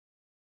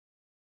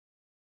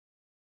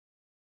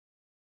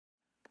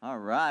All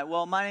right.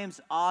 Well, my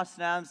name's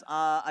Austin Adams.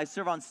 I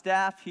serve on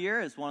staff here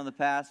as one of the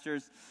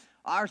pastors.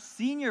 Our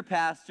senior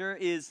pastor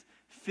is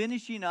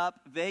finishing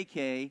up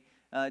vacay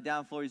down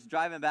in Florida. He's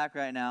driving back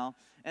right now.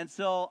 And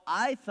so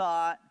I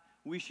thought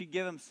we should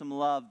give him some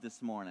love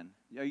this morning.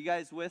 Are you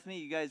guys with me?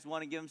 You guys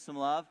want to give him some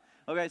love?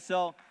 Okay,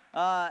 so,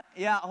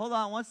 yeah, hold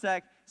on one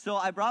sec. So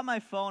I brought my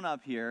phone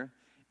up here,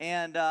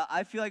 and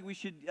I feel like we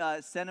should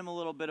send him a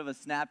little bit of a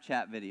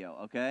Snapchat video,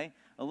 okay?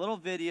 A little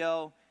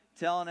video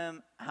telling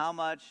him how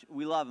much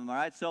we love him, all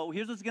right? So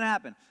here's what's going to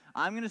happen.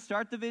 I'm going to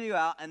start the video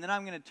out, and then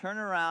I'm going to turn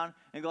around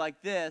and go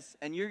like this,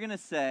 and you're going to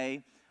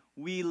say,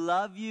 "We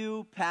love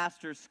you,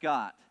 Pastor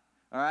Scott."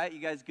 All right? You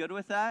guys good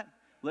with that?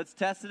 Let's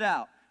test it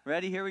out.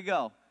 Ready? Here we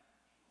go.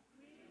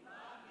 We love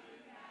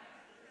you,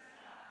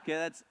 Pastor Scott. Okay,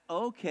 that's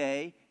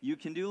okay. You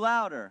can do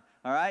louder.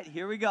 All right?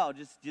 Here we go.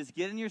 Just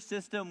get in your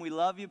system. We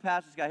love you,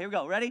 Pastor Scott. Here we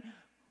go. Ready?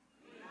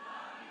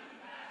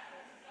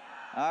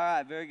 All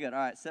right, very good. All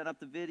right, set up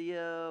the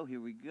video.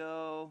 Here we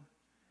go.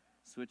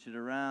 Switch it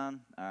around.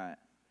 All right.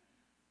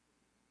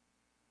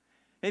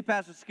 Hey,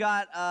 Pastor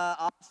Scott,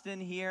 Austin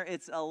here.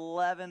 It's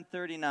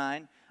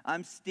 11:39.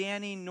 I'm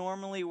standing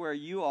normally where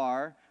you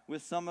are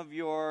with some of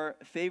your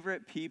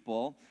favorite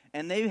people,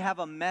 and they have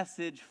a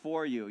message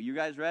for you. You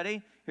guys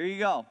ready? Here you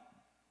go.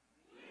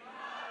 We love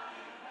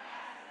you,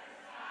 Pastor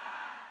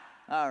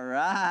Scott. All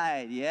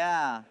right,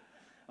 yeah.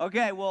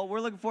 Okay, well, we're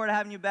looking forward to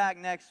having you back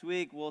next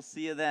week. We'll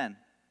see you then.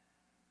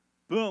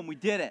 Boom, we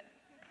did it.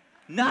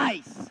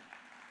 Nice.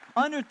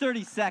 Under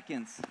 30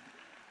 seconds.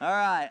 All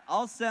right,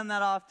 I'll send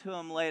that off to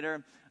him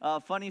later.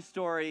 Funny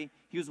story,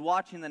 he was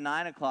watching the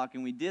 9 o'clock,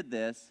 and we did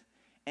this,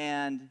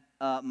 and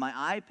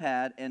my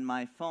iPad and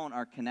my phone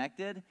are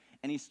connected,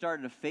 and he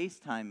started to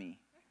FaceTime me.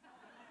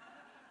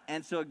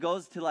 And so it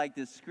goes to like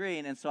this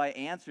screen, and so I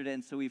answered it,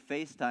 and so we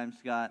FaceTimed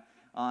Scott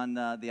on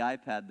the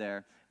iPad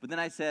there. But then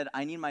I said,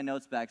 I need my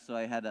notes back, so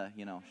I had to,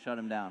 shut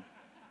him down.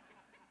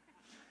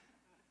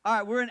 All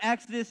right, we're in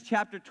Exodus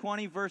chapter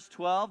 20, verse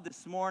 12.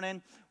 This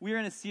morning, we're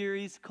in a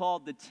series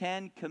called The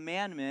 10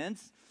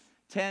 Commandments,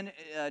 10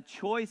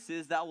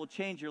 choices that will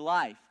change your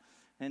life.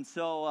 And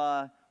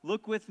so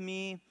look with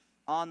me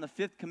on the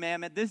 5th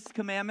commandment. This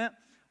commandment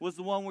was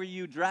the one where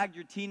you dragged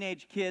your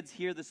teenage kids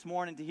here this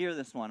morning to hear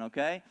this one,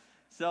 okay?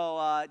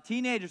 So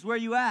teenagers, where are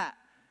you at?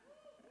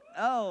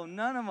 Oh,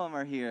 none of them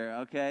are here,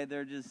 okay?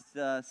 They're just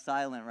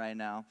silent right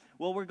now.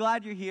 Well, we're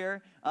glad you're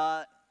here.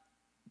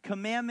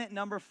 Commandment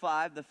number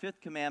 5, the 5th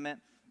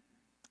commandment,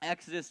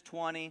 Exodus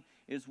 20,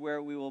 is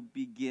where we will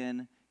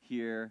begin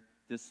here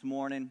this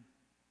morning.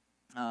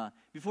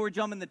 Before we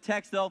jump in the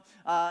text, though,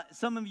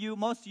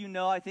 most of you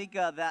know, I think,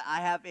 that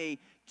I have a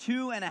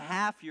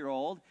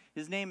 2.5-year-old.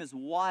 His name is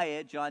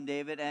Wyatt, John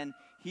David, and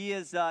he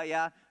is,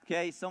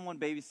 someone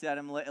babysat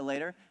him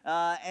later.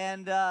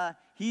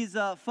 He's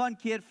a fun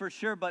kid for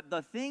sure, but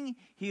the thing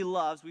he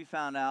loves, we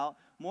found out,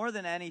 more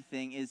than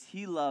anything, is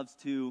he loves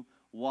to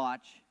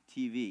watch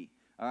TV.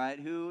 All right,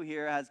 who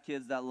here has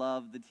kids that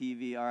love the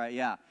TV? All right,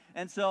 yeah.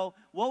 And so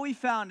what we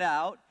found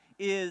out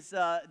is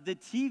the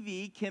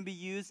TV can be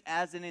used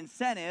as an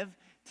incentive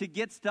to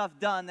get stuff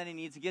done that he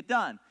needs to get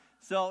done.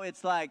 So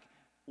it's like,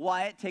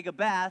 Wyatt, take a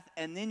bath,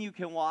 and then you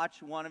can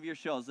watch one of your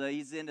shows.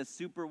 He's into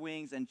Super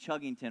Wings and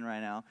Chuggington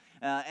right now.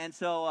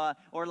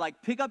 Or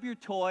like pick up your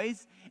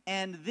toys,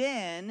 and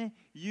then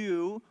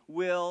you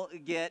will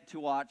get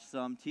to watch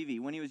some TV.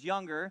 When he was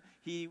younger,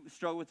 he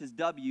struggled with his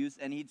W's,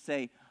 and he'd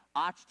say,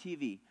 "Watch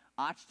TV.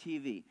 Watch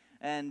TV,"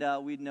 and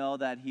we'd know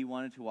that he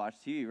wanted to watch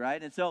TV,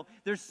 right? And so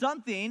there's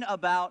something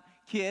about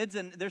kids,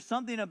 and there's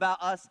something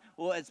about us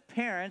as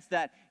parents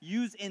that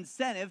use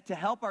incentive to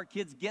help our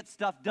kids get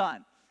stuff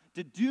done,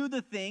 to do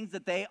the things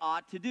that they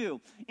ought to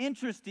do.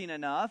 Interesting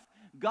enough,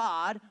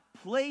 God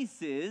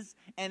places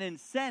an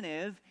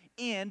incentive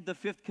in the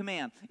 5th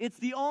command. It's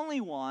the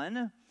only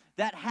one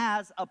that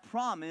has a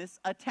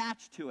promise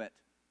attached to it.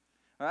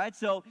 All right,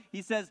 so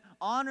he says,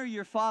 honor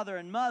your father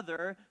and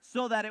mother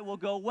so that it will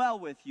go well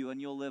with you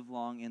and you'll live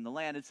long in the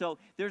land. And so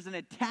there's an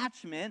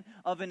attachment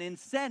of an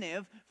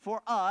incentive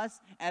for us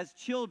as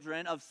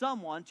children of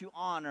someone to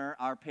honor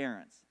our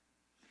parents.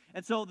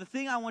 And so the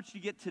thing I want you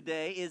to get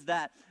today is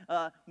that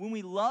when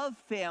we love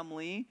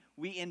family,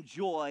 we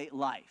enjoy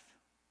life.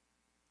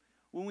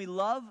 When we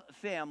love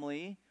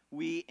family,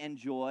 we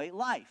enjoy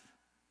life.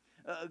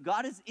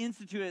 God has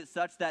instituted it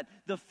such that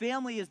the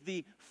family is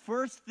the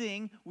first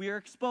thing we are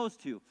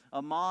exposed to.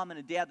 A mom and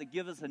a dad that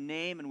give us a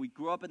name, and we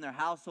grow up in their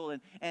household,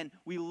 and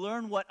we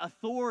learn what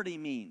authority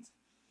means.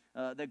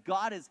 That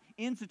God has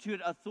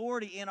instituted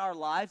authority in our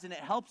lives, and it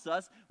helps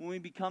us when we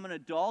become an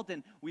adult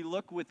and we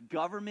look with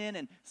government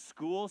and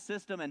school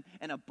system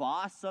and a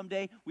boss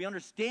someday. We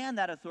understand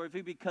that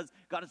authority because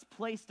God has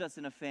placed us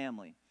in a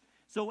family.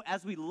 So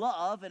as we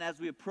love and as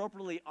we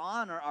appropriately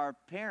honor our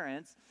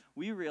parents,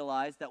 we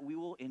realize that we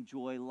will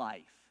enjoy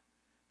life.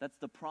 That's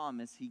the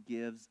promise he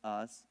gives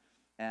us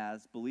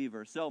as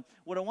believers. So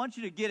what I want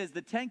you to get is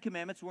the 10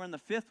 commandments. We're in the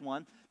 5th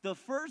one. The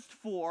first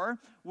 4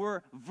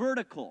 were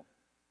vertical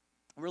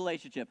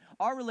relationship.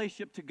 Our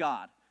relationship to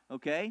God,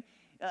 okay?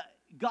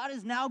 God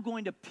is now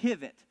going to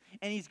pivot,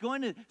 and he's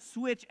going to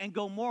switch and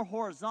go more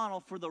horizontal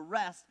for the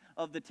rest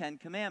of the Ten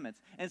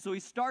Commandments. And so he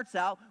starts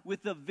out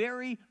with the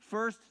very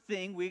first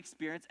thing we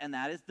experience, and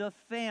that is the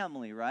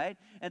family, right?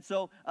 And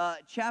so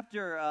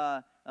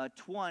chapter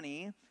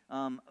 20,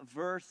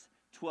 verse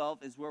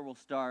 12 is where we'll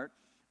start.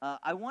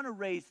 I want to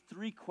raise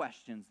three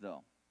questions,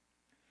 though.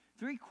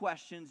 Three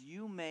questions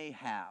you may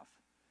have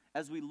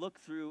as we look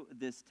through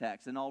this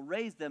text. And I'll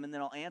raise them, and then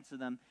I'll answer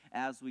them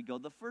as we go.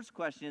 The first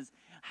question is,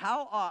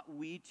 how ought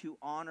we to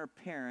honor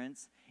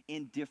parents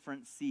in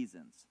different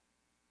seasons?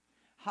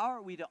 How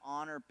are we to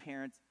honor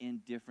parents in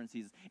different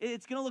seasons?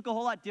 It's going to look a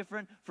whole lot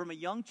different from a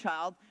young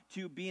child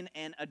to being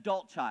an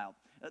adult child.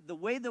 The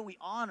way that we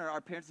honor our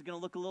parents is going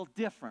to look a little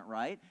different,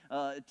 right?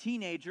 A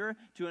teenager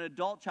to an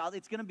adult child,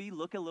 it's going to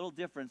look a little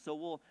different. So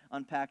we'll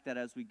unpack that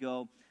as we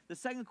go. The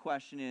second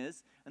question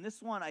is, and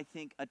this one I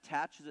think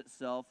attaches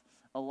itself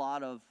a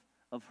lot of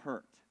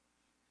hurt.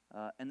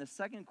 And the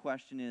second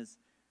question is,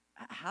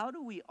 how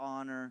do we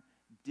honor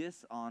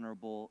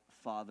dishonorable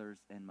fathers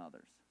and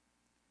mothers?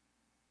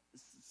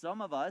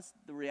 Some of us,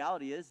 the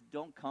reality is,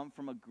 don't come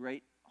from a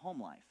great home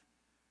life.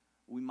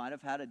 We might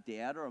have had a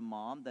dad or a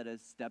mom that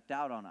has stepped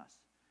out on us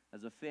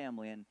as a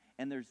family,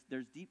 and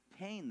there's deep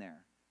pain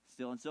there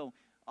still. And so,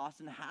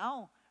 Austin,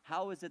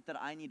 how is it that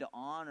I need to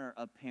honor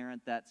a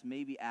parent that's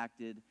maybe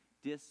acted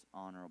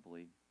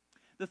dishonorably?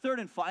 The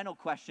third and final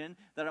question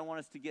that I want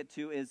us to get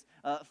to is,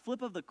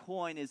 flip of the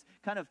coin is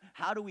kind of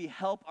how do we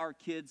help our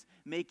kids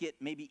make it,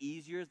 maybe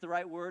easier is the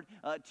right word,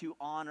 to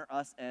honor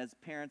us as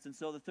parents. And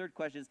so the third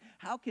question is,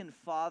 how can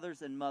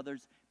fathers and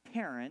mothers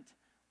parent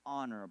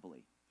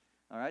honorably?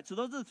 All right, so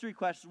those are the three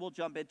questions we'll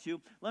jump into.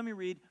 Let me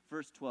read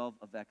verse 12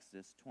 of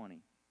Exodus 20.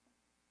 It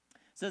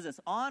says this,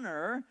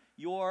 honor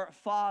your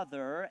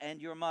father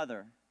and your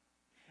mother,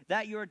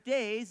 that your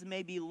days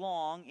may be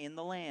long in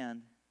the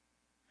land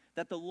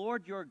that the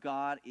Lord your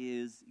God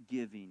is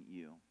giving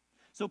you.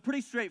 So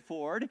pretty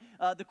straightforward.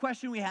 The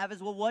question we have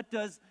is, well, what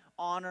does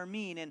honor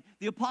mean? And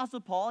the Apostle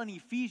Paul in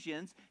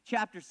Ephesians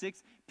chapter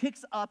 6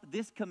 picks up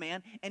this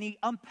command and he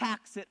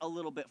unpacks it a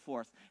little bit for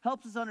us.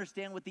 Helps us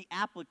understand what the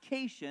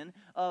application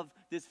of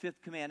this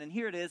fifth command. And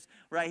here it is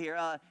right here,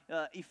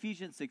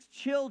 Ephesians 6.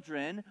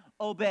 Children,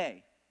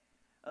 obey.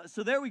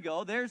 So there we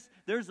go. There's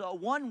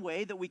one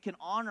way that we can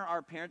honor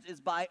our parents is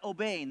by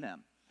obeying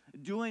them,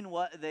 doing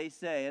what they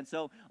say. And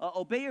so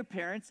obey your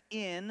parents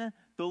in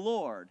the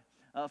Lord,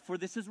 for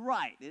this is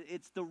right.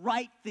 It's the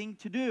right thing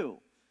to do.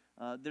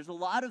 There's a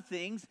lot of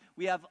things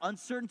we have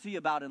uncertainty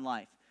about in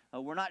life.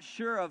 We're not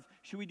sure of,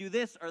 should we do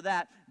this or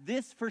that?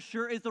 This for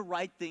sure is the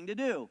right thing to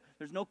do.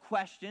 There's no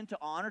question to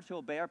honor, to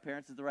obey our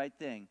parents is the right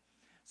thing.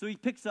 So he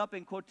picks up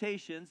in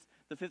quotations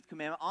the fifth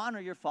commandment, honor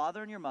your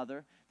father and your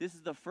mother. This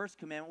is the first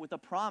commandment with a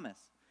promise,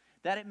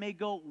 that it may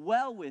go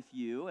well with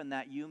you and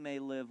that you may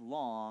live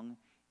long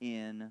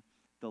in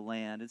the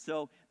land. And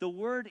so the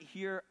word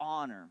here,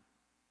 honor,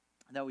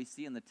 that we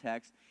see in the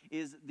text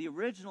is the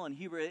original in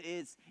Hebrew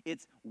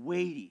it's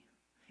weighty.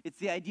 It's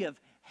the idea of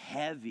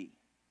heavy.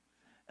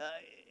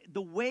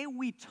 The way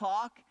we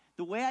talk,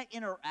 the way I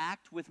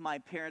interact with my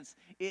parents,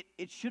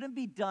 it shouldn't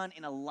be done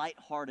in a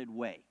lighthearted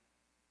way.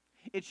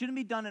 It shouldn't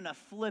be done in a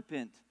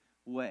flippant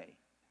way.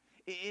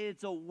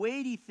 It's a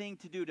weighty thing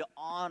to do to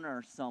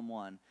honor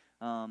someone.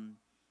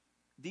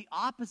 The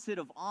opposite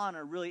of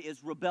honor really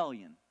is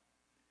rebellion.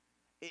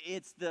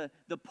 It's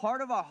the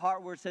part of our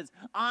heart where it says,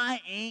 I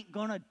ain't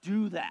going to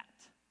do that.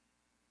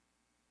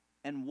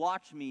 And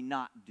watch me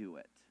not do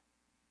it.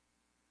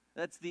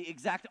 That's the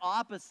exact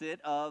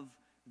opposite of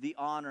the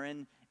honor.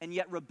 And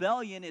yet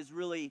rebellion is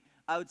really,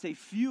 I would say,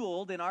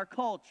 fueled in our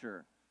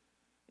culture.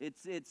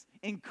 It's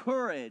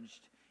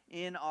encouraged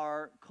in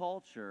our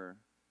culture.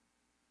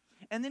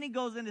 And then he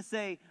goes in to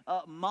say,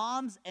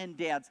 moms and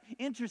dads.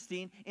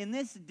 Interesting, in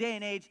this day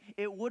and age,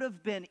 it would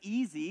have been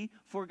easy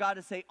for God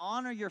to say,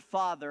 honor your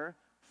father,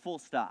 full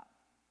stop.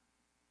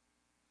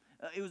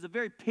 It was a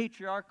very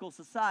patriarchal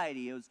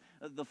society. It was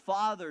the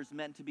fathers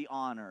meant to be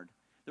honored.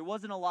 There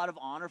wasn't a lot of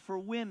honor for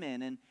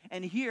women.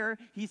 And here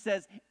he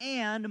says,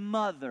 and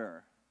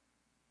mother.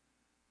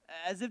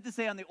 As if to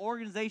say on the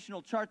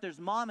organizational chart, there's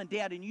mom and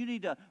dad, and you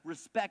need to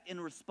respect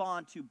and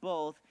respond to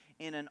both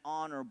in an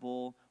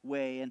honorable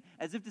way. And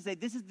as if to say,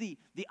 this is the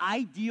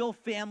ideal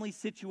family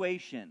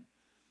situation,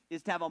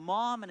 is to have a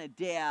mom and a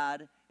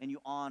dad, and you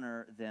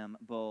honor them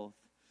both.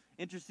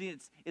 Interesting,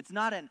 it's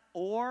not an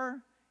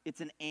or, it's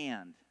an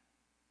and.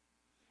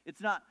 It's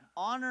not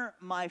honor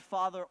my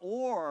father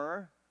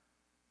or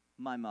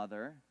my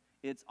mother.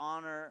 It's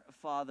honor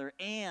father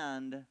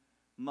and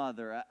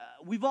mother.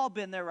 We've all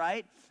been there,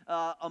 right?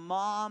 A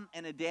mom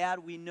and a dad,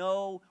 we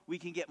know we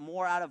can get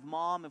more out of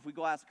mom if we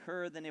go ask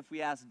her than if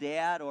we ask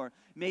dad, or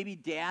maybe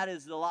dad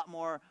is a lot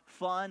more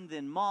fun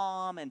than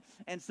mom,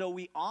 and so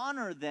we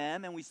honor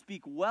them and we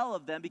speak well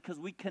of them because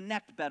we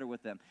connect better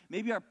with them.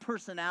 Maybe our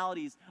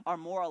personalities are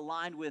more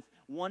aligned with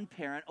one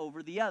parent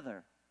over the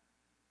other.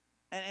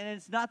 And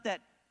it's not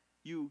that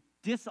you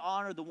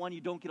dishonor the one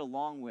you don't get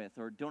along with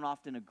or don't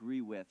often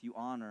agree with. You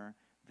honor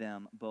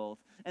them both.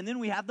 And then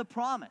we have the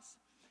promise.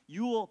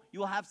 you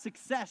will have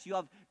success. You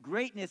have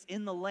greatness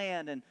in the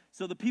land. And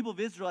so the people of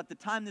Israel, at the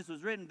time this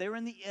was written, they were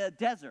in the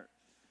desert,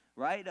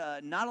 right?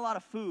 Not a lot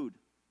of food,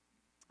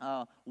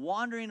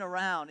 wandering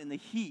around in the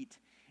heat.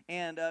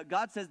 And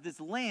God says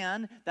this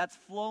land that's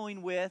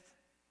flowing with,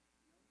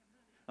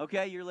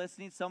 okay, you're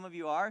listening, some of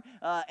you are.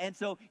 And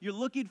so you're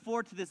looking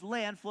forward to this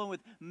land flowing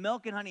with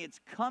milk and honey. It's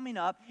coming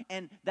up,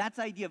 and that's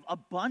the idea of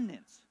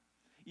abundance.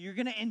 You're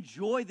going to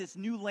enjoy this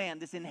new land,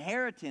 this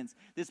inheritance,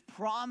 this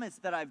promise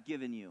that I've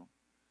given you.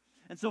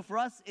 And so for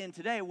us in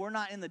today, we're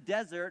not in the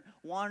desert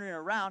wandering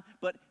around,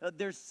 but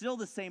there's still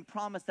the same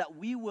promise that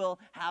we will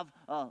have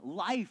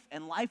life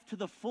and life to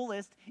the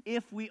fullest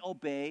if we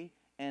obey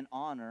and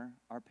honor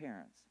our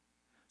parents.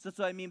 So that's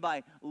what I mean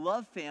by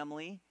love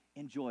family,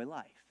 enjoy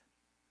life.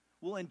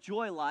 We'll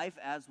enjoy life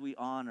as we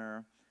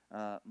honor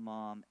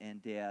mom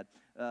and dad.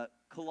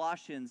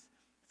 Colossians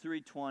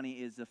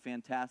 3:20 is a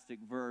fantastic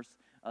verse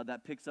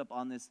that picks up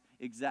on this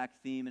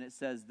exact theme, and it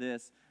says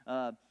this,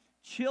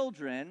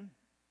 children,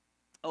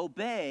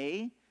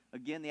 obey,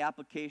 again, the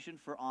application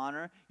for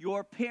honor,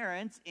 your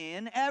parents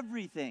in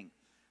everything.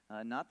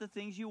 Not the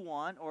things you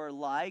want or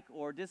like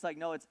or dislike.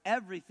 No, it's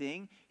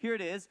everything. Here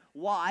it is.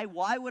 Why?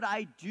 Why would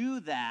I do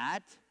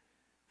that?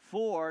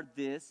 For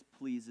this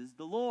pleases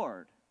the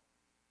Lord.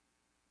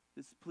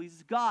 This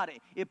pleases God.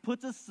 It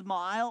puts a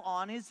smile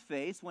on his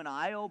face when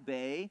I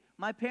obey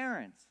my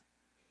parents.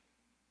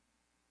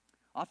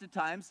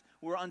 Oftentimes,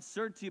 we're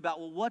uncertain about,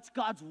 well, what's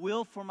God's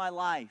will for my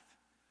life?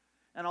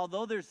 And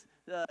although there's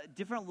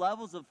different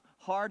levels of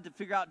hard to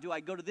figure out, do I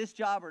go to this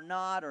job or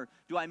not? Or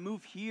do I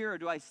move here or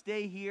do I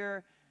stay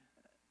here?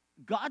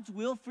 God's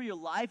will for your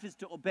life is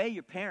to obey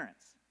your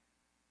parents.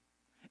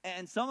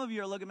 And some of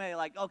you are looking at me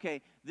like,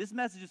 okay, this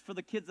message is for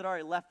the kids that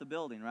already left the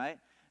building, right?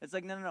 It's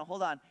like, no,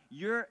 hold on.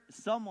 You're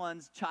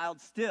someone's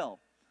child still,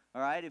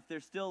 all right? If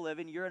they're still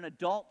living, you're an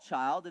adult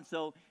child, and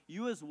so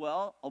you as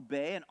well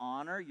obey and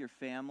honor your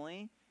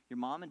family, your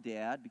mom and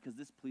dad, because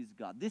this pleases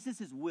God. This is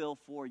his will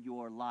for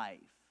your life.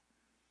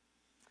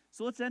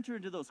 So let's enter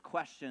into those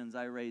questions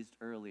I raised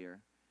earlier.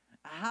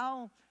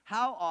 How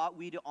ought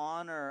we to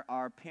honor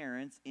our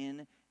parents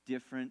in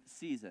different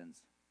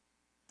seasons?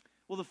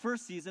 Well, the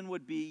first season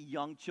would be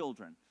young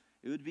children.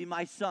 It would be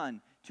my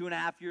son,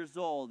 2.5 years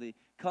old,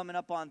 coming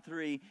up on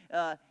 3.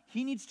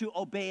 He needs to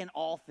obey in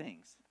all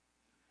things.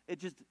 It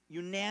just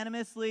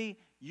unanimously,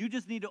 you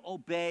just need to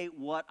obey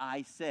what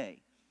I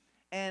say.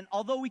 And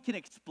although we can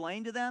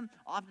explain to them,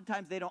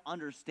 oftentimes they don't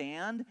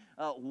understand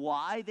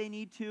why they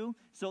need to,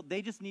 so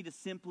they just need to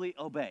simply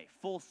obey,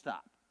 full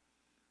stop.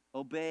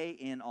 Obey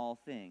in all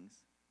things.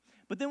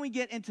 But then we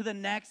get into the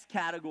next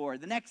category,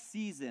 the next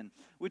season,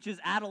 which is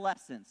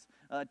adolescence,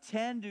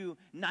 10 to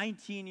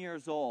 19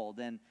 years old.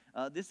 And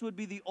this would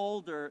be the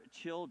older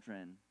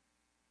children.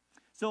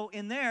 So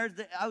in there,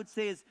 I would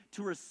say is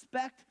to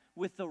respect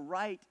with the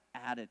right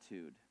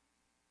attitude.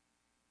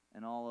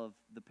 And all of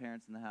the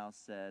parents in the house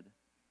said,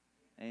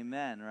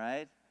 amen,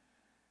 right?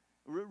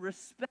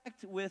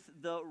 Respect with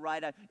the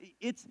right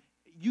attitude.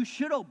 You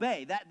should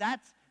obey.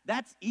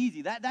 That's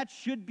easy. That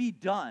should be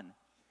done.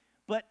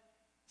 But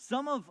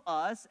some of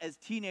us as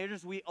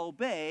teenagers, we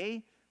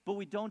obey, but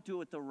we don't do it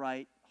with the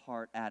right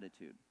heart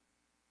attitude.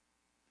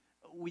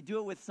 We do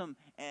it with some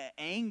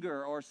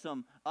anger or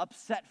some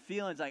upset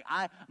feelings like,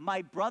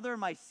 my brother or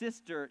my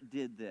sister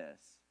did this,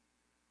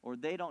 or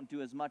they don't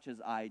do as much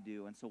as I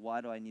do, and so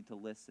why do I need to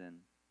listen?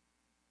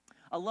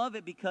 I love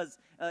it because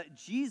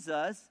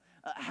Jesus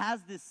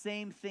has this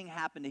same thing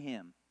happen to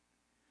him.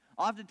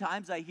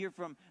 Oftentimes I hear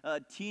from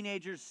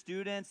teenagers,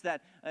 students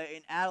that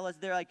in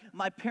adolescence, they're like,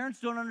 my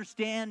parents don't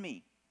understand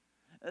me.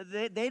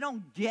 They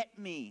don't get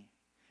me.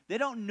 They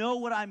don't know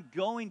what I'm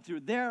going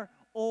through. They're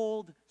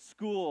old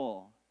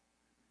school.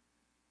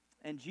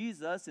 And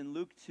Jesus, in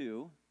Luke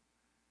 2,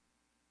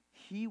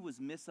 he was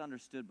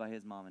misunderstood by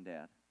his mom and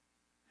dad.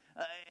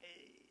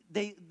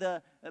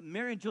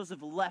 Mary and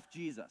Joseph left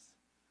Jesus,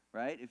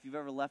 right? If you've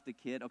ever left a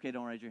kid, okay,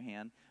 don't raise your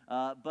hand.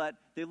 But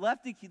they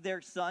left their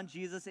son,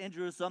 Jesus, in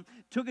Jerusalem,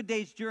 took a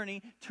day's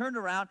journey, turned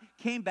around,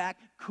 came back,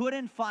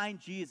 couldn't find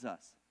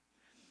Jesus.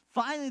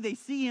 Finally, they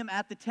see him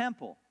at the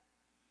temple.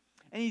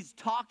 And he's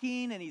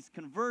talking and he's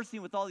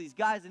conversing with all these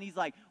guys, and he's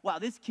like, wow,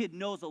 this kid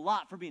knows a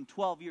lot for being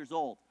 12 years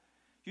old.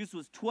 Jesus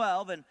was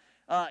 12, and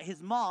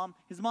his mom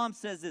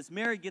says this.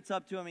 Mary gets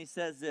up to him and he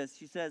says this.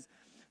 She says,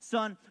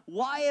 son,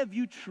 why have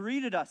you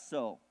treated us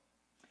so?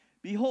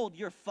 Behold,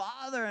 your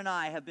father and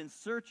I have been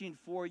searching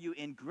for you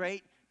in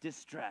great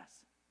distress.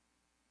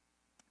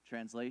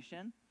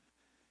 Translation,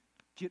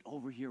 get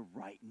over here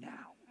right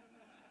now,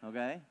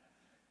 okay?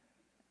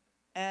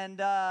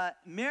 And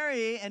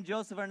Mary and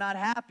Joseph are not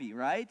happy,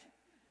 right?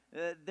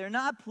 They're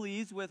not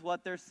pleased with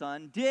what their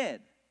son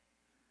did.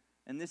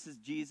 And this is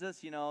Jesus,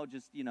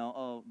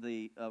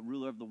 the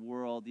ruler of the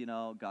world,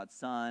 God's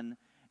son.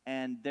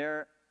 And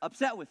they're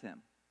upset with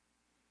him.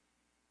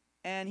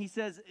 And he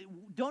says,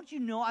 don't you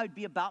know I would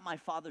be about my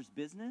father's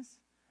business?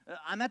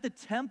 I'm at the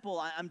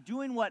temple. I'm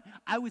doing what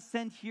I was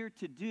sent here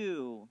to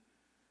do.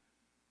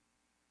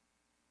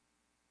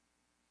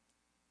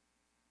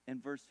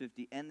 and verse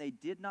 50, and they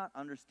did not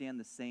understand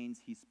the sayings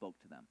he spoke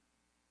to them.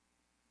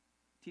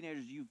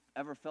 Teenagers, you've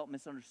ever felt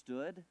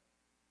misunderstood?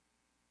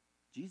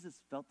 Jesus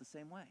felt the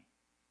same way.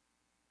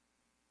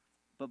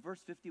 But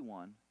verse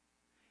 51,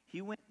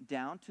 he went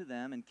down to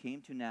them and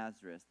came to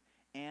Nazareth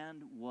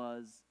and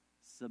was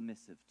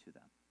submissive to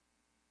them.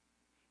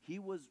 He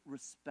was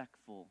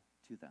respectful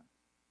to them.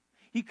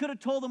 He could have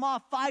told them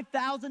off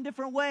 5,000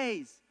 different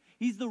ways.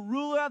 He's the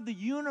ruler of the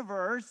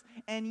universe,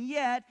 and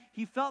yet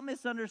he felt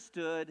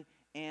misunderstood,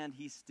 and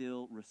he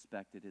still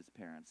respected his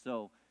parents.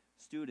 So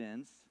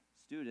students,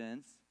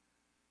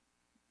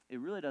 it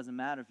really doesn't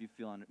matter if you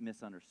feel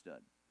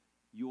misunderstood.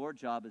 Your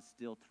job is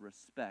still to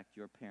respect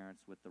your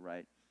parents with the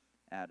right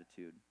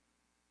attitude.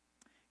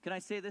 Can I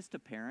say this to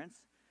parents?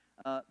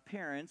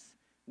 Parents,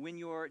 when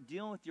you're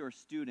dealing with your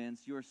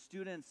students,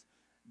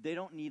 they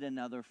don't need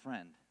another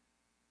friend.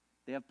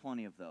 They have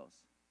plenty of those.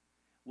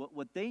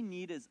 What they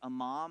need is a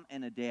mom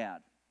and a dad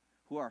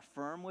who are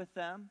firm with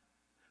them,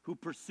 who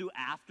pursue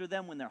after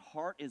them when their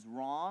heart is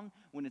wrong,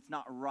 when it's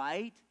not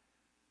right,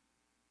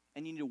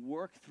 and you need to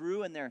work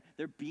through and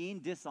they're being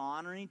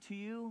dishonoring to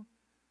you.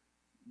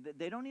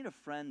 They don't need a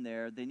friend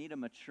there. They need a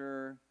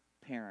mature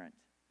parent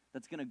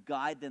that's going to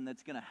guide them,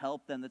 that's going to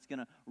help them, that's going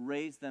to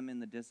raise them in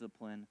the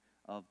discipline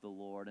of the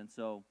Lord. And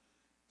so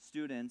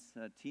students,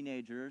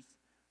 teenagers,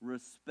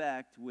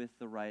 respect with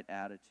the right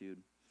attitude.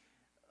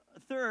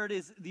 Third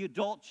is the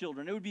adult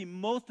children. It would be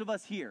most of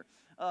us here.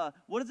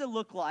 What does it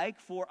look like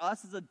for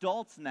us as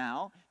adults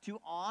now to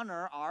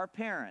honor our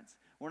parents?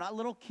 We're not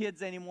little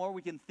kids anymore.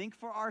 We can think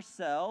for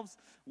ourselves.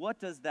 What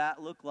does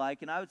that look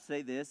like? And I would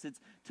say this, it's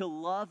to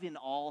love in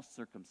all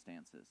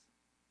circumstances.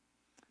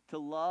 To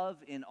love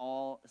in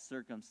all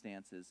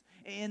circumstances.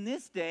 In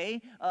this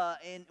day,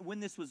 and when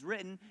this was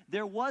written,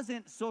 there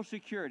wasn't Social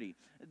Security.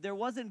 There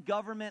wasn't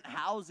government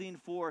housing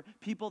for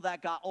people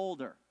that got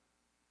older.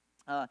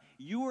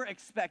 You were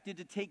expected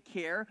to take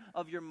care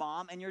of your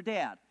mom and your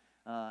dad,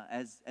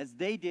 as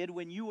they did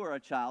when you were a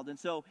child. And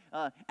so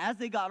as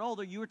they got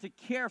older, you were to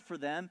care for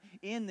them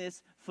in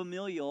this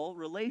familial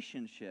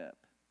relationship.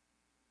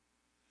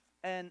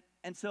 And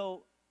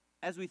so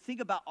as we think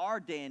about our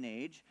day and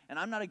age, and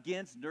I'm not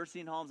against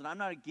nursing homes, and I'm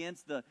not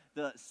against the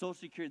Social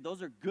Security,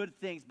 those are good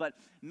things, but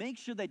make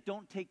sure they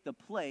don't take the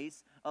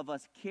place of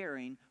us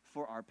caring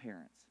for our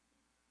parents.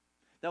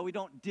 That we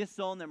don't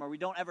disown them, or we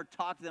don't ever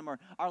talk to them, or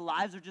our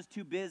lives are just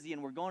too busy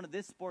and we're going to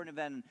this sporting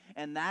event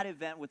and that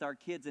event with our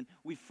kids and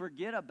we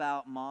forget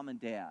about mom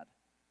and dad.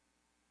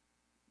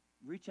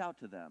 Reach out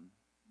to them.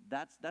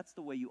 That's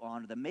the way you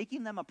honor them.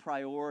 Making them a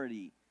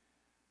priority,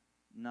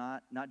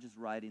 not just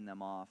writing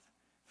them off.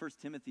 1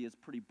 Timothy is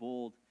pretty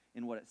bold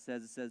in what it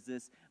says. It says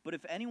this, but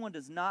if anyone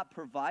does not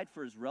provide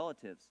for his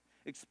relatives,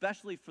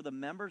 especially for the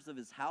members of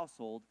his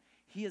household,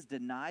 he has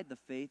denied the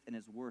faith and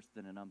is worse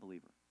than an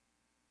unbeliever.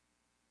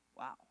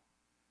 Wow.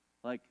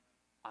 Like,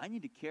 I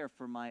need to care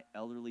for my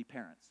elderly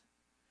parents.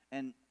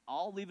 And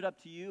I'll leave it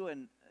up to you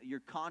and your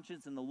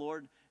conscience and the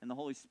Lord and the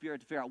Holy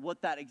Spirit to figure out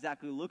what that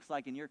exactly looks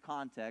like in your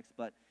context,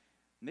 but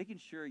making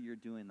sure you're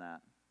doing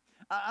that.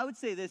 I would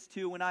say this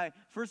too. When I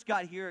first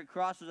got here at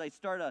Crossroads, I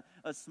started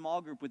a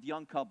small group with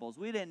young couples.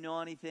 We didn't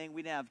know anything.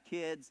 We didn't have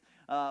kids.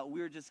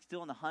 We were just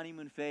still in the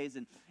honeymoon phase.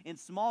 And in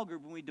small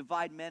group, when we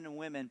divide men and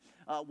women,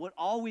 what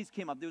always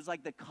came up, there was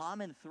like the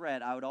common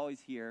thread I would always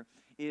hear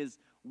is,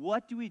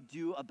 what do we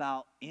do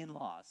about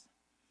in-laws?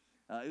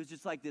 It was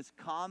just like this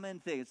common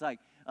thing. It's like,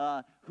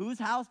 whose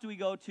house do we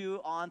go to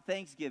on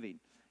Thanksgiving?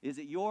 Is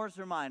it yours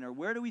or mine? Or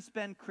where do we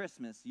spend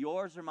Christmas?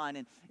 Yours or mine?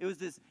 And it was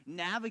this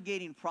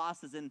navigating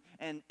process,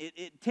 and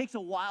it takes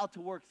a while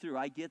to work through.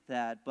 I get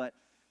that. But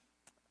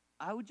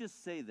I would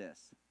just say this.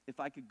 If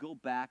I could go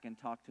back and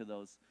talk to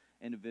those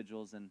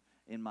individuals and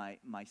in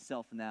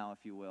myself now,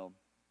 if you will,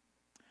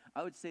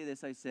 I would say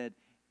this. I said,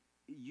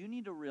 you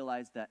need to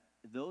realize that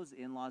those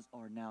in-laws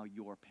are now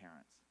your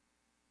parents.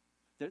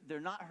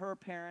 They're not her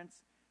parents.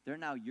 They're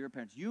now your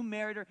parents. You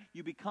married her.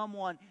 You become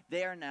one.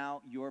 They are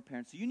now your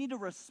parents. So you need to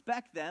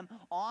respect them,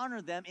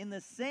 honor them in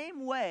the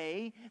same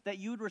way that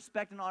you would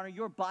respect and honor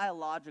your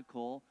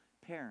biological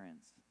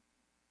parents.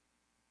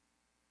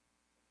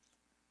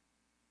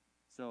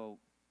 So,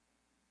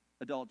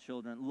 adult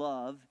children,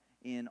 love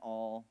in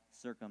all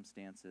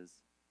circumstances.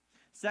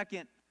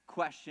 Second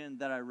question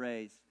that I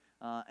raised,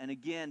 and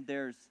again,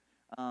 there's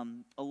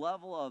a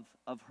level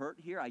of hurt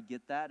here. I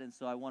get that, and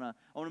so I want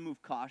to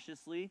move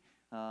cautiously.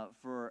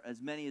 For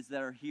as many as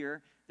that are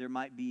here, there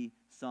might be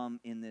some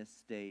in this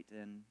state.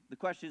 And the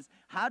question is,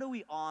 how do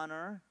we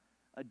honor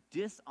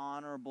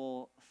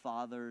dishonorable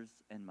fathers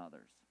and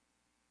mothers?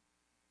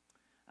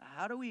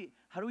 How do we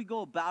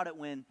go about it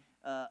when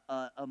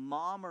a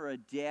mom or a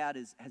dad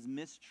has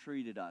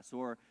mistreated us,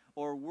 or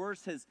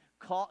worse, has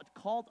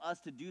called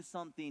us to do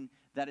something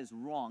that is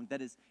wrong,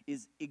 that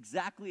is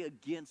exactly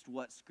against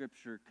what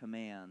Scripture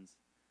commands?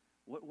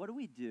 What do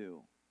we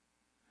do?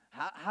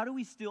 How do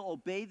we still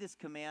obey this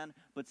command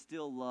but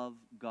still love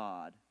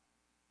God?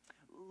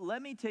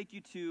 Let me take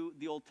you to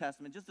the Old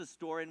Testament, just a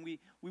story, and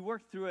we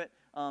worked through it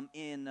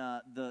in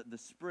the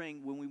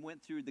spring when we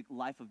went through the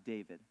life of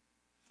David.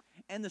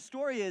 And the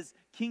story is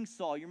King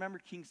Saul. You remember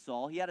King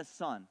Saul? He had a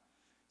son.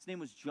 His name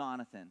was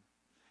Jonathan.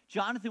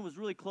 Jonathan was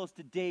really close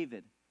to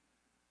David.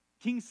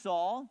 King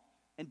Saul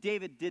and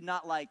David did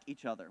not like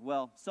each other.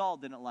 Well, Saul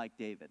didn't like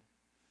David.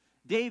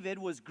 David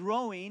was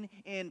growing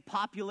in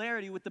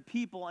popularity with the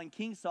people, and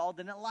King Saul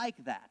didn't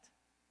like that.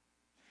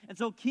 And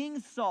so King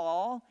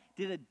Saul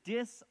did a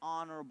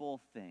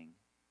dishonorable thing.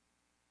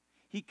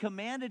 He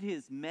commanded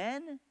his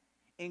men,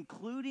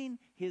 including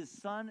his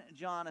son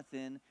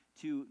Jonathan,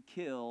 to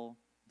kill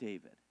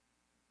David.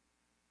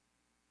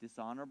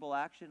 Dishonorable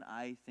action?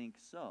 I think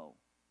so.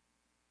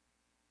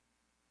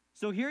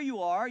 So here you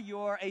are,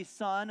 you're a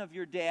son of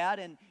your dad,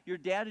 and your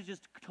dad has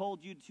just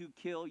told you to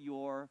kill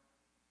your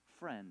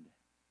friend,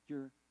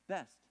 your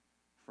best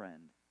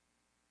friend.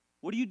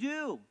 What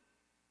do?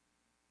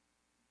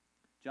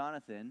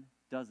 Jonathan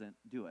doesn't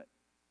do it,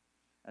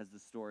 as the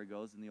story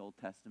goes in the Old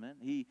Testament.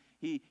 He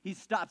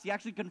stops. He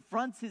actually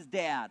confronts his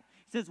dad.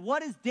 He says,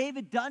 "What has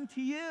David done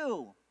to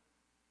you?"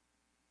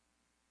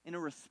 In a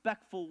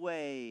respectful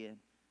way.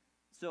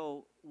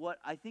 So what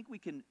I think we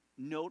can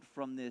note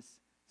from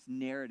this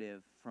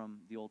narrative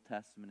from the Old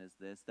Testament is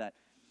this, that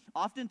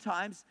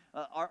oftentimes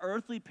our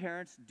earthly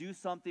parents do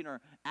something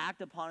or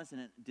act upon us in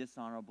a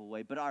dishonorable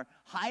way, but our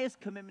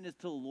highest commitment is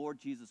to the Lord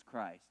Jesus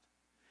Christ.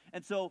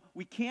 And so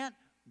we can't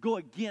go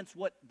against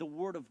what the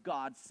Word of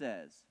God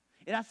says.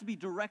 It has to be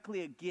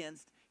directly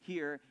against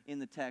here in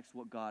the text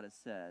what God has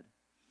said.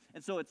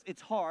 And so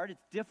it's hard,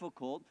 it's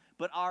difficult,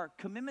 but our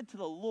commitment to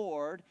the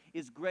Lord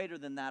is greater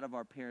than that of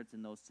our parents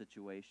in those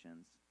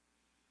situations.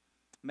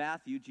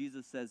 Matthew,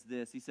 Jesus says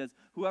this. He says,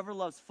 "Whoever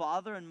loves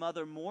father and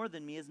mother more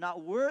than me is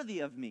not worthy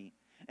of me.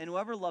 And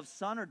whoever loves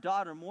son or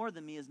daughter more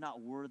than me is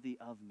not worthy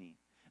of me."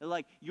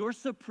 Like, your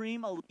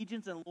supreme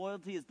allegiance and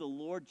loyalty is the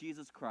Lord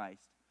Jesus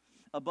Christ,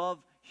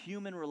 above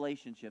human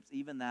relationships,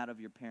 even that of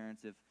your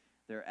parents, if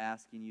they're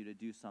asking you to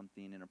do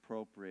something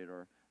inappropriate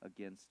or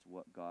against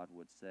what God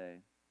would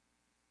say.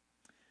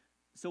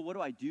 So what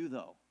do I do,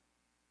 though?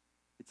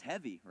 It's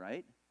heavy,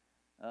 right?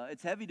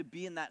 It's heavy to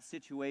be in that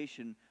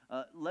situation.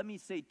 Let me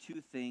say two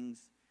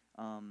things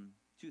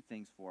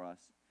for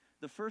us.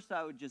 The first,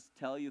 I would just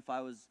tell you, if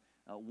I was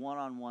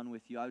one-on-one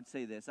with you, I would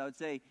say this. I would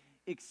say,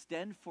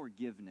 extend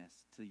forgiveness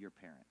to your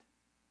parent.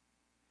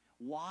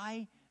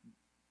 Why?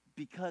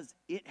 Because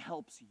it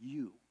helps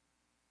you.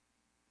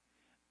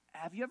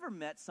 Have you ever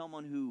met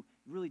someone who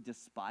really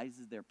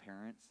despises their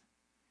parents?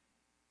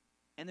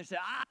 And they say,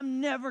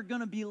 "I'm never going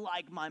to be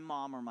like my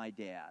mom or my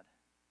dad."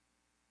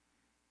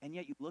 And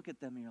yet you look at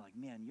them and you're like,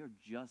 "Man, you're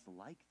just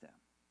like them."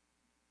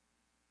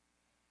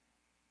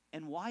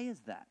 And why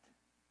is that?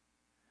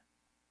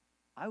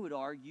 I would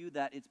argue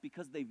that it's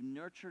because they've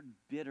nurtured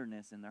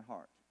bitterness in their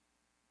heart.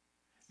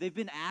 They've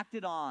been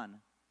acted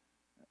on.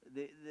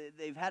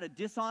 They've had a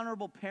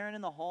dishonorable parent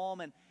in the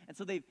home, and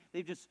so they've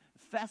just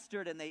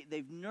festered, and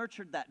they've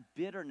nurtured that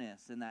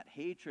bitterness and that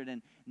hatred,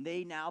 and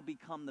they now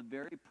become the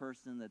very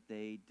person that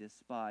they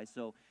despise.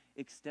 So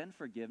extend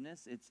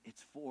forgiveness.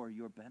 It's for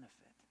your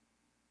benefit.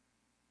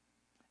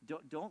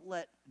 Don't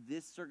let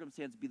this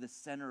circumstance be the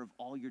center of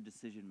all your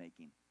decision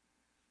making,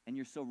 and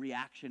you're so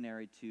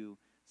reactionary to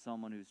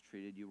someone who's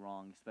treated you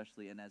wrong,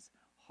 especially, and as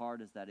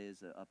hard as that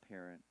is, a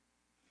parent.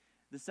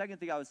 The second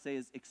thing I would say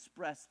is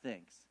express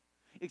thanks.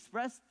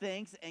 Express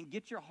thanks and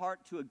get your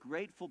heart to a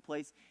grateful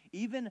place.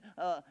 Even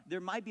there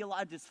might be a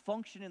lot of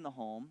dysfunction in the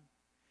home,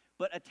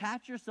 but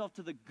attach yourself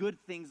to the good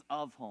things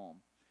of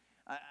home.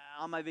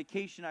 On my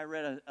vacation, I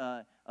read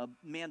a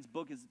man's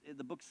book.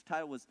 The book's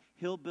title was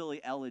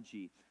Hillbilly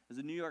Elegy. It was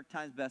a New York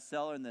Times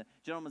bestseller, and the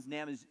gentleman's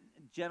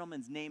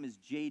name is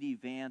J.D.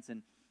 Vance,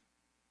 and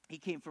he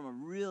came from a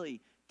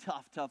really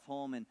tough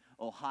home in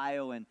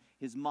Ohio, and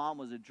his mom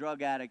was a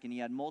drug addict, and he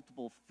had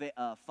multiple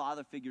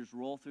father figures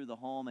roll through the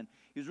home, and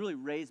he was really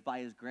raised by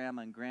his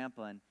grandma and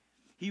grandpa, and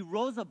he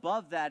rose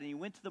above that, and he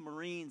went to the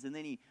Marines, and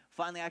then he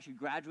finally actually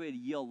graduated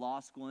Yale Law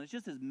School, and it's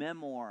just his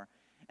memoir.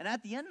 And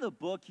at the end of the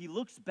book, he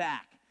looks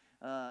back,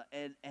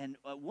 and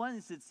one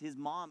instance, his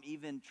mom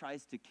even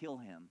tries to kill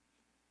him.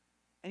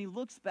 And he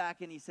looks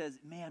back and he says,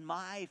 "Man,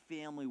 my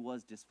family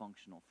was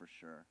dysfunctional for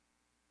sure.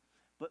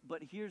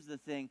 But here's the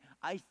thing.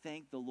 I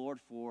thank the Lord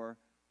for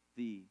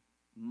the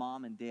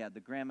mom and dad, the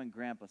grandma and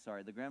grandpa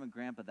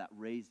that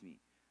raised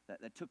me,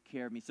 that took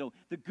care of me. So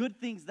the good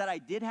things that I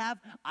did have,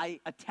 I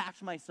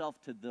attach myself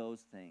to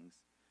those things."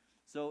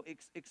 So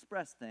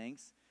express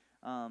thanks.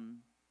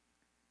 And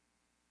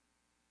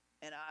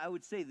I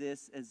would say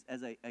this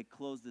as I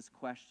close this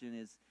question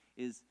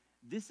is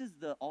this is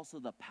also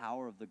the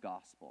power of the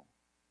gospel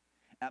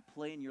at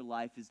play in your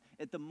life. Is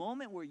at the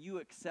moment where you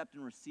accept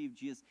and receive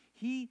Jesus,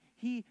 he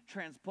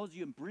transposes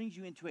you and brings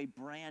you into a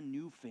brand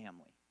new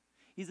family.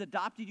 He's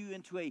adopted you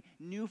into a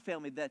new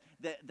family, that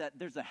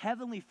there's a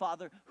heavenly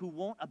Father who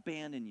won't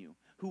abandon you,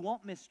 who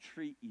won't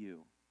mistreat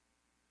you.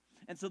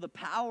 And so the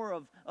power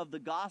of the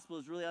gospel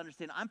is really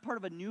understanding I'm part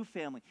of a new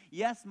family.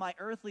 Yes, my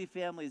earthly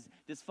family is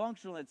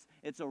dysfunctional.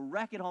 It's a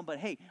wreck at home. But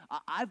hey,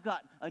 I've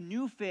got a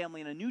new family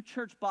and a new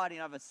church body,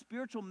 and I have a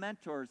spiritual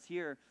mentors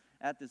here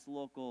at this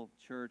local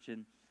church.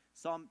 And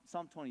Psalm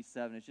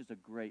 27 is just a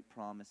great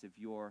promise if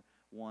you're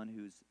one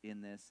who's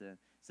in this. It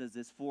says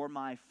this, "For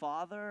my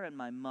father and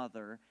my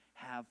mother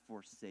have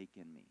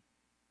forsaken me,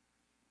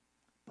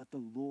 but the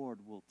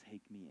Lord will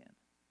take me in."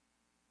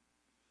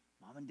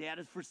 Mom and dad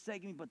has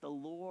forsaken me, but the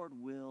Lord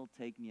will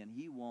take me in.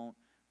 He won't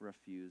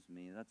refuse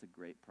me. That's a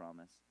great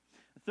promise.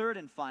 The third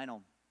and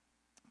final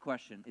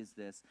question is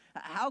this.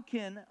 How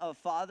can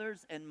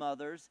fathers and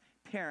mothers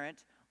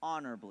parent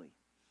honorably?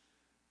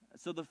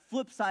 So the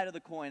flip side of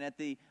the coin, at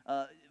the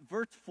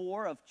verse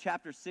 4 of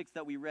chapter 6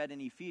 that we read in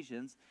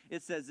Ephesians,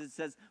 it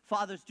says,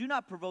 "Fathers, do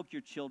not provoke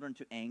your children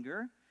to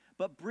anger,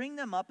 but bring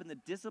them up in the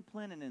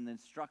discipline and in the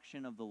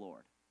instruction of the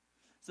Lord."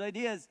 So the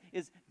idea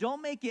is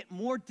don't make it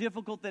more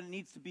difficult than it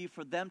needs to be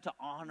for them to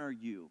honor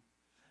you.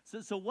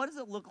 So what does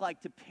it look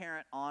like to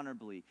parent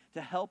honorably,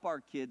 to help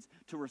our kids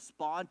to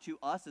respond to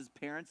us as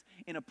parents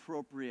in an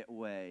appropriate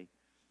way?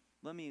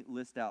 Let me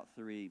list out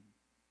 3.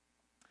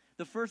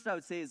 The first I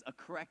would say is a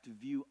correct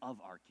view of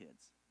our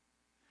kids.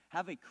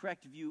 Have a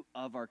correct view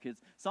of our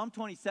kids. Psalm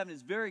 27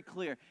 is very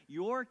clear.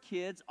 Your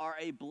kids are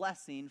a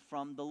blessing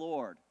from the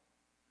Lord.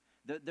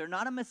 They're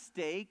not a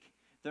mistake.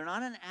 They're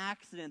not an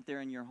accident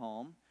there in your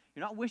home.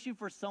 You're not wishing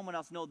for someone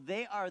else. No,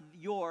 they are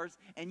yours,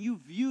 and you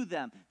view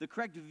them. The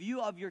correct view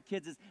of your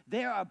kids is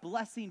they are a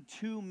blessing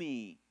to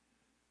me.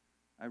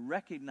 I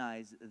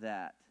recognize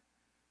that.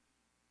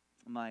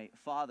 My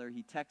father,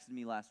 he texted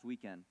me last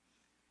weekend,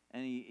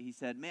 and he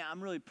said, "Man,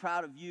 I'm really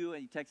proud of you."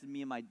 And he texted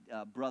me and my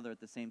brother at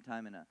the same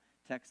time in a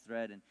text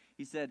thread. And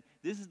he said,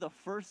 "This is the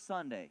first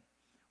Sunday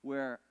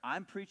where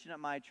I'm preaching at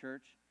my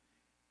church,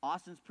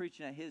 Austin's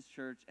preaching at his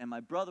church, and my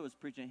brother was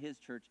preaching at his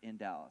church in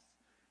Dallas.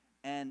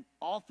 And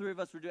all 3 of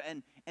us were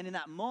doing, and in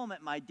that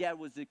moment, my dad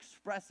was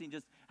expressing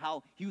just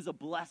how he was a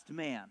blessed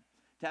man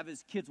to have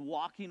his kids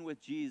walking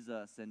with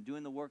Jesus and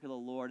doing the work of the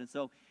Lord." And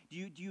so do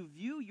you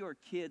view your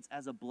kids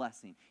as a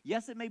blessing?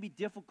 Yes, it may be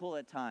difficult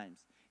at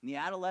times in the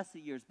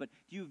adolescent years, but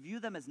do you view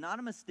them as not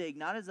a mistake,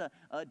 not as a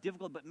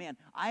difficult, but man,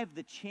 I have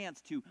the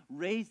chance to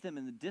raise them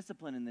in the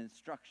discipline and the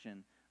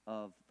instruction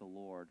of the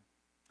Lord.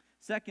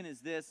 Second is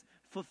this,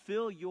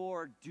 fulfill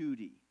your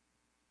duty.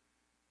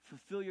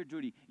 Fulfill your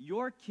duty.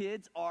 Your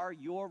kids are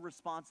your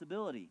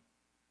responsibility.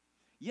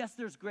 Yes,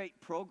 there's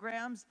great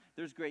programs,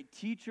 there's great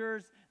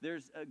teachers,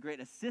 there's great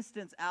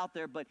assistants out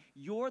there, but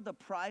you're the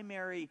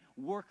primary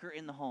worker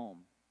in the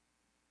home.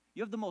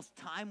 You have the most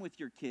time with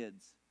your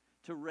kids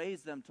to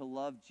raise them to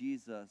love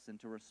Jesus and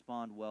to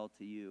respond well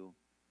to you.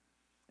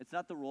 It's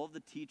not the role of the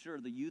teacher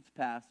or the youth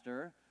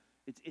pastor.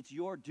 It's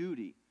your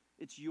duty.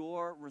 It's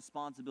your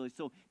responsibility.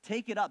 So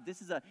take it up.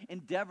 This is an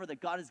endeavor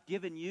that God has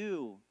given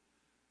you.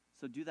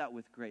 So do that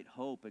with great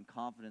hope and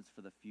confidence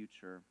for the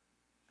future.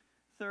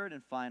 Third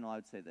and final, I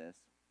would say this,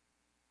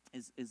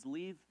 is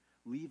leave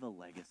a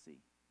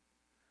legacy.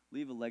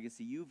 Leave a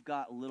legacy. You've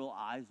got little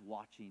eyes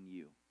watching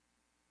you.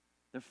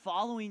 They're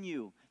following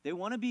you. They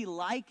want to be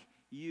like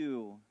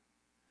you.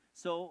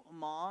 So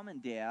mom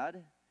and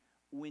dad,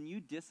 when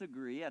you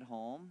disagree at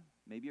home,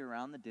 maybe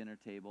around the dinner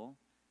table,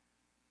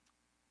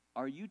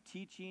 are you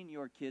teaching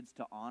your kids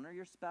to honor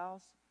your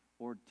spouse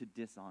or to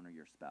dishonor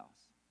your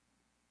spouse?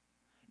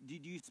 Do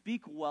you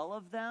speak well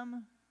of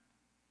them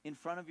in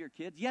front of your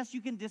kids? Yes,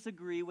 you can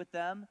disagree with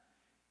them,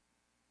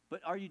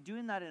 but are you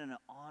doing that in an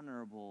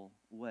honorable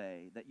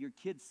way, that your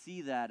kids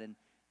see that and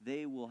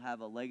they will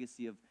have a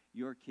legacy of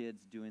your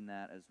kids doing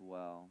that as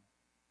well?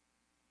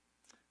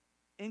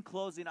 In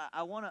closing,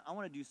 I want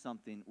to do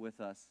something with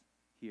us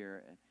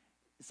here.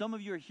 Some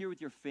of you are here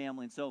with your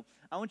family, and so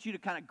I want you to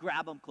kind of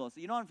grab them close.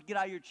 You don't have to get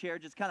out of your chair,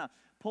 just kind of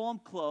pull them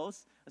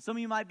close. Some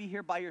of you might be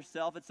here by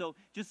yourself, and so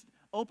just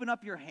open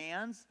up your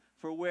hands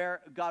for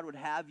where God would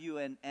have you.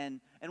 And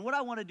what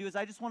I want to do is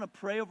I just want to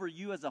pray over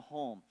you as a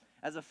home,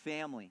 as a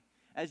family,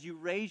 as you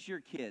raise your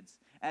kids,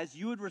 as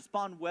you would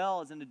respond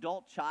well as an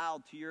adult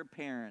child to your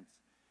parents.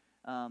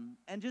 I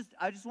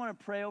just want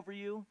to pray over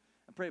you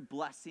and pray a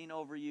blessing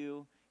over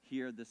you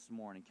here this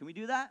morning. Can we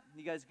do that?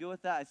 You guys go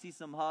with that? I see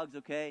some hugs,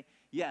 okay?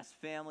 Yes,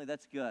 family,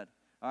 that's good.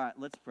 All right,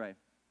 let's pray.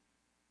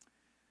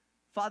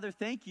 Father,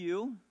 thank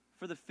you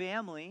for the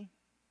family.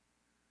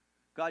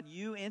 God,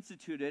 you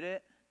instituted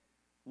it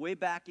way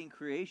back in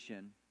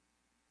creation.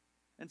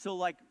 And so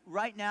like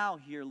right now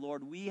here,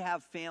 Lord, we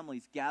have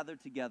families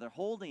gathered together,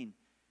 holding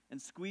and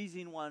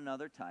squeezing one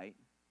another tight.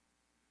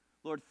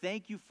 Lord,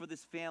 thank you for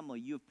this family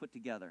you have put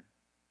together.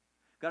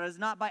 God, it is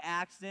not by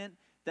accident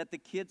that the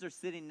kids are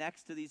sitting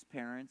next to these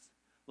parents.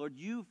 Lord,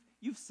 you've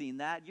seen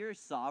that. You're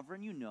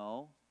sovereign, you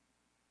know.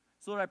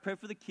 So Lord, I pray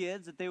for the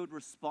kids that they would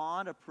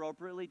respond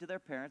appropriately to their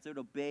parents. They would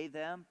obey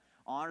them,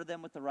 honor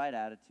them with the right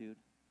attitude.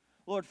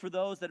 Lord, for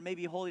those that may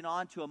be holding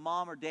on to a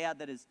mom or dad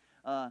that is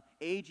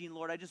aging,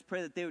 Lord, I just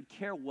pray that they would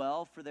care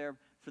well for their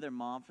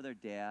mom, for their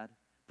dad,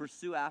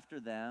 pursue after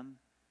them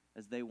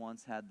as they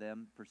once had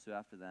them pursue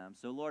after them.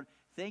 So Lord,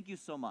 thank you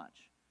so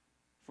much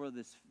for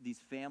these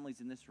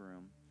families in this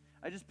room.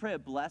 I just pray a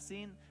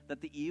blessing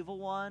that the evil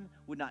one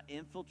would not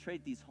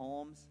infiltrate these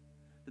homes,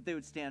 that they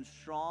would stand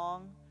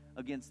strong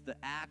against the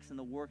acts and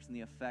the works and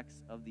the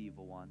effects of the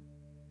evil one.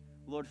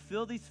 Lord,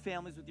 fill these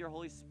families with your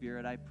Holy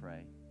Spirit, I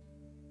pray.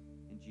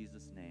 In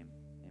Jesus' name.